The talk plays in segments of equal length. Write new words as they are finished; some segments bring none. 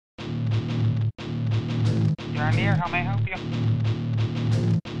You're near, how may I help you?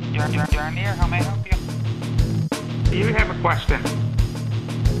 You're near, how may I help you? Do you have a question?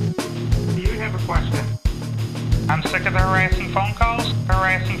 Do you have a question? I'm sick of the harassing phone calls,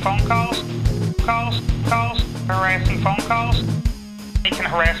 harassing phone calls, harassing phone calls. They can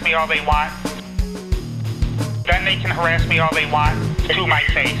harass me all they want. Then they can harass me all they want to my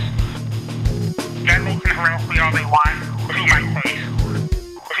face. Then they can harass me all they want to my face.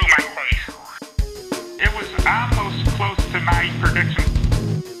 To my face. It was almost close to my prediction.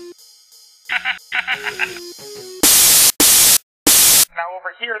 Now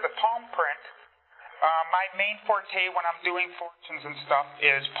over here, the palm print. My main forte when I'm doing fortunes and stuff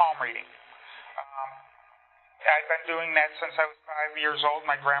is palm reading. I've been doing that since I was 5 years old.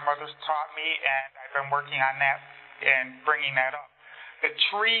 My grandmother's taught me, and I've been working on that and bringing that up. The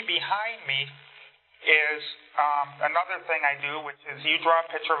tree behind me is another thing I do, which is you draw a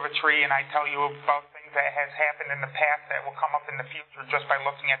picture of a tree, and I tell you about things that has happened in the past that will come up in the future just by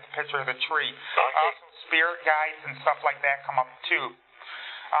looking at the picture of the tree. Okay. Also, spirit guides and stuff like that come up too.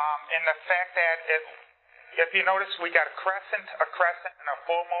 And the fact that if you notice, we got a crescent, and a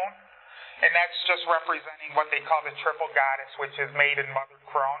full moon. And that's just representing what they call the triple goddess, which is Maiden, Mother,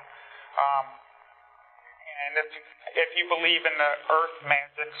 Crone. And if you believe in the earth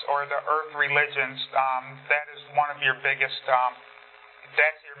magics or the earth religions, that is one of your biggest,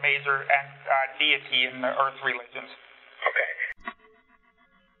 that's your major deity in the earth religions. Okay.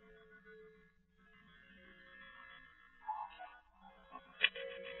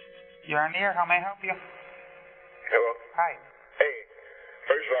 You're on the air. How may I help you? Hello? Hi. Hey,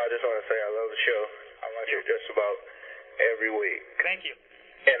 first of all, I just want to say I love the show. I watch it just about every week. Thank you.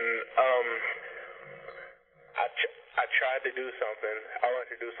 And I tried to do something. I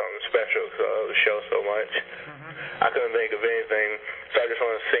wanted to do something special because I love the show so much. I couldn't think of anything, so I just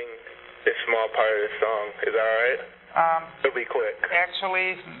want to sing this small part of this song. Is that all right? It'll be quick.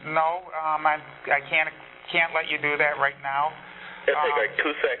 Actually, no. I can't let you do that right now. It'll take like 2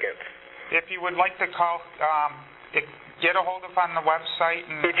 seconds. If you would like to call, get a hold of on the website.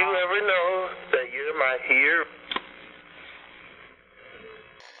 And Did you ever know that you're my hero?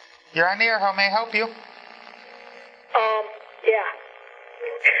 You're on the air. How may I help you? Yeah.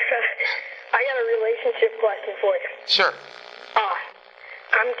 I got a relationship question for you. Sure.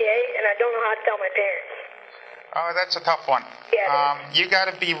 I'm gay, and I don't know how to tell my parents. Oh, that's a tough one. Yeah. You got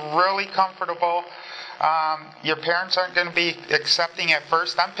to be really comfortable. Your parents aren't going to be accepting at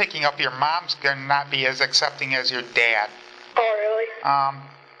first. I'm picking up your mom's going to not be as accepting as your dad. Oh, really?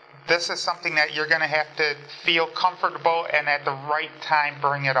 This is something that you're going to have to feel comfortable and at the right time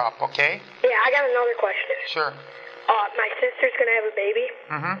bring it up, okay? Yeah, I got another question. Sure. My sister's going to have a baby.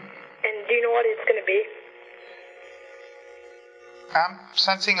 And do you know what it's going to be? I'm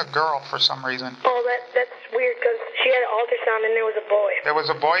sensing a girl for some reason. Oh, that's weird, because she had an ultrasound and there was a boy. There was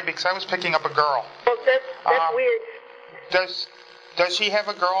a boy because I was picking up a girl. Well, that's weird. Does she have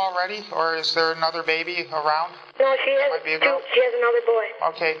a girl already, or is there another baby around? No, she has Might be a girl? She has another boy.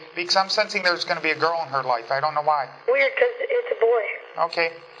 Okay, because I'm sensing there's going to be a girl in her life. I don't know why. Weird, because it's a boy.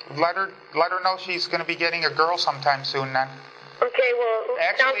 Okay, let her know she's going to be getting a girl sometime soon then. Okay, well,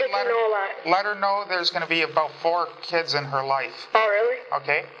 sounds like you know a lot. Let her know there's going to be about 4 kids in her life. Oh, really?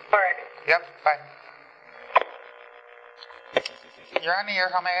 Okay? All right. Yep, bye. You're on the air.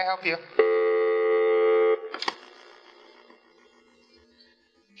 How may I help you?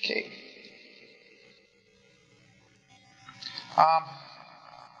 Okay.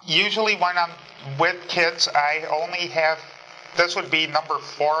 Usually when I'm with kids, I only have, this would be number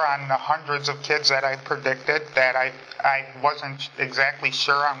 4 on the hundreds of kids that I predicted that I wasn't exactly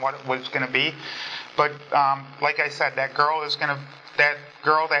sure on what it was going to be. But like I said, that girl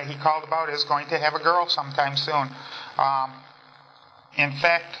that he called about is going to have a girl sometime soon. In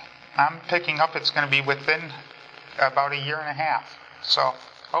fact, I'm picking up it's going to be within about 1.5 years. So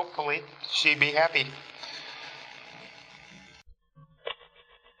hopefully she'd be happy.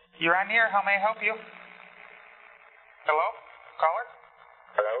 You're on the air. How may I help you? Hello? Caller?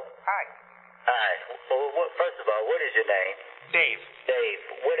 Hello? Hi. Hi. Well, first of all, what is your name? Dave. Dave.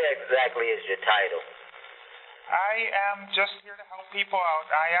 What exactly is your title? I am just here to help people out.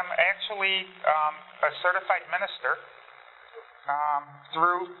 I am actually a certified minister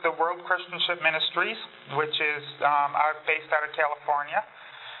through the World Christianship Ministries, which is based out of California.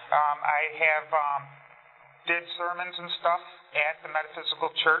 I have did sermons and stuff at the Metaphysical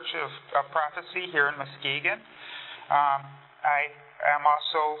Church of Prophecy here in Muskegon. I am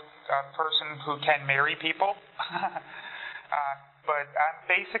also a person who can marry people. But I'm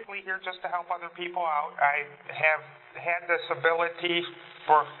basically here just to help other people out. I have had this ability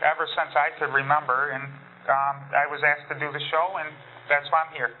for ever since I could remember, and I was asked to do the show, and that's why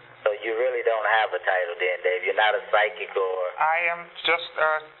I'm here. So you really don't have a title then, Dave? You're not a psychic or... I am just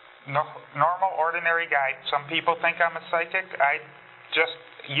a normal, ordinary guy. Some people think I'm a psychic. I just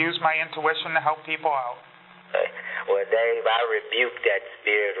use my intuition to help people out. Well, Dave, I rebuke that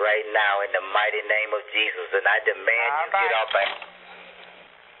spirit right now in the mighty name of Jesus, and I demand you get off my...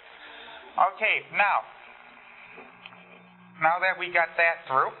 Okay, now that we got that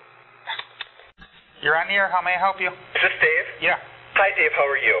through, you're on the air. How may I help you? Is this Dave? Yeah. Hi, Dave. How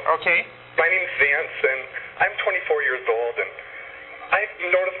are you? Okay. My name's Vance, and I'm 24 years old, and I've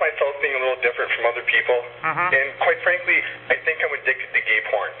noticed myself being a little different from other people, and quite frankly, I think I'm addicted to gay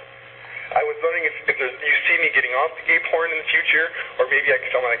porn. I was wondering if you see me getting off the gay porn in the future, or maybe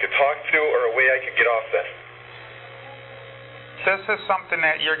someone I could talk to, or a way I could get off this. This is something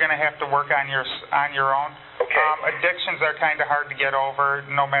that you're going to have to work on your own. Okay. Addictions are kind of hard to get over,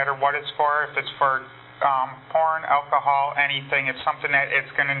 no matter what it's for. If it's for porn, alcohol, anything, it's something that it's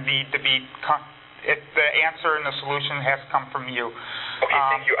going to need to be... the answer and the solution has to come from you. Okay,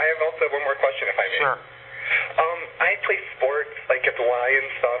 thank you. I have also one more question, if I may. Sure. I play sports, like at the Y and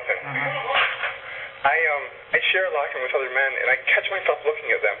stuff, and I share a locker room with other men, and I catch myself looking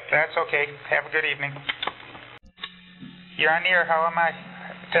at them. That's okay. Have a good evening. You're on the air. How am I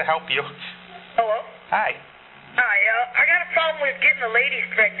to help you? Hello? Hi. Hi, I got a problem with getting the ladies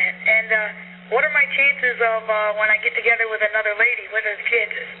pregnant, and what are my chances of when I get together with another lady, what are the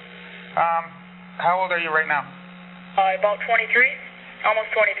chances? How old are you right now? About 23, almost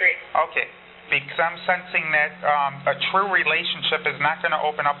 23. Okay. Because I'm sensing that a true relationship is not going to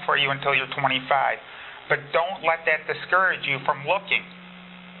open up for you until you're 25. But don't let that discourage you from looking.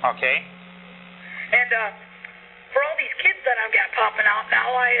 Okay? And for all these kids that I've got popping out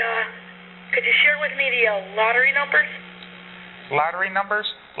now, could you share with me the lottery numbers? Lottery numbers?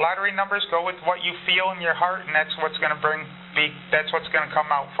 Lottery numbers go with what you feel in your heart, and that's what's going to that's what's going to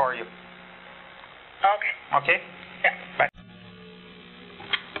come out for you. Okay. Okay? Yeah. Bye.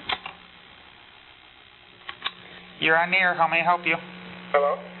 You're on the air. How may I help you?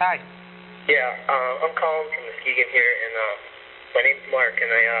 Hello? Hi. Yeah, I'm calling from Muskegon here, and my name's Mark, and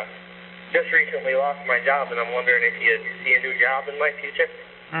I just recently lost my job, and I'm wondering if you see a new job in my future?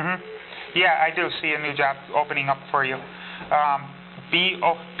 Yeah, I do see a new job opening up for you. Be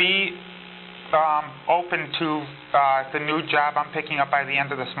open to the new job I'm picking up by the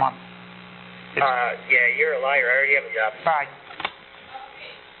end of this month. Yeah, you're a liar. I already have a job. Bye.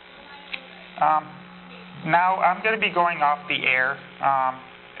 Now, I'm going to be going off the air.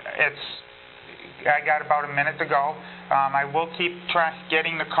 I got about a minute to go. I will keep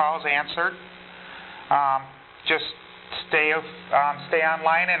getting the calls answered. Just stay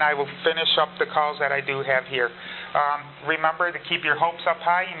online, and I will finish up the calls that I do have here. Remember to keep your hopes up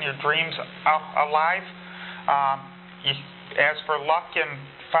high and your dreams alive. As for luck and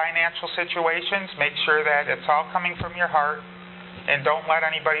financial situations, make sure that it's all coming from your heart, and don't let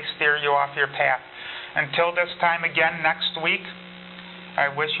anybody steer you off your path. Until this time again next week, I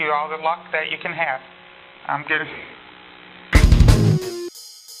wish you all the luck that you can have. I'm good.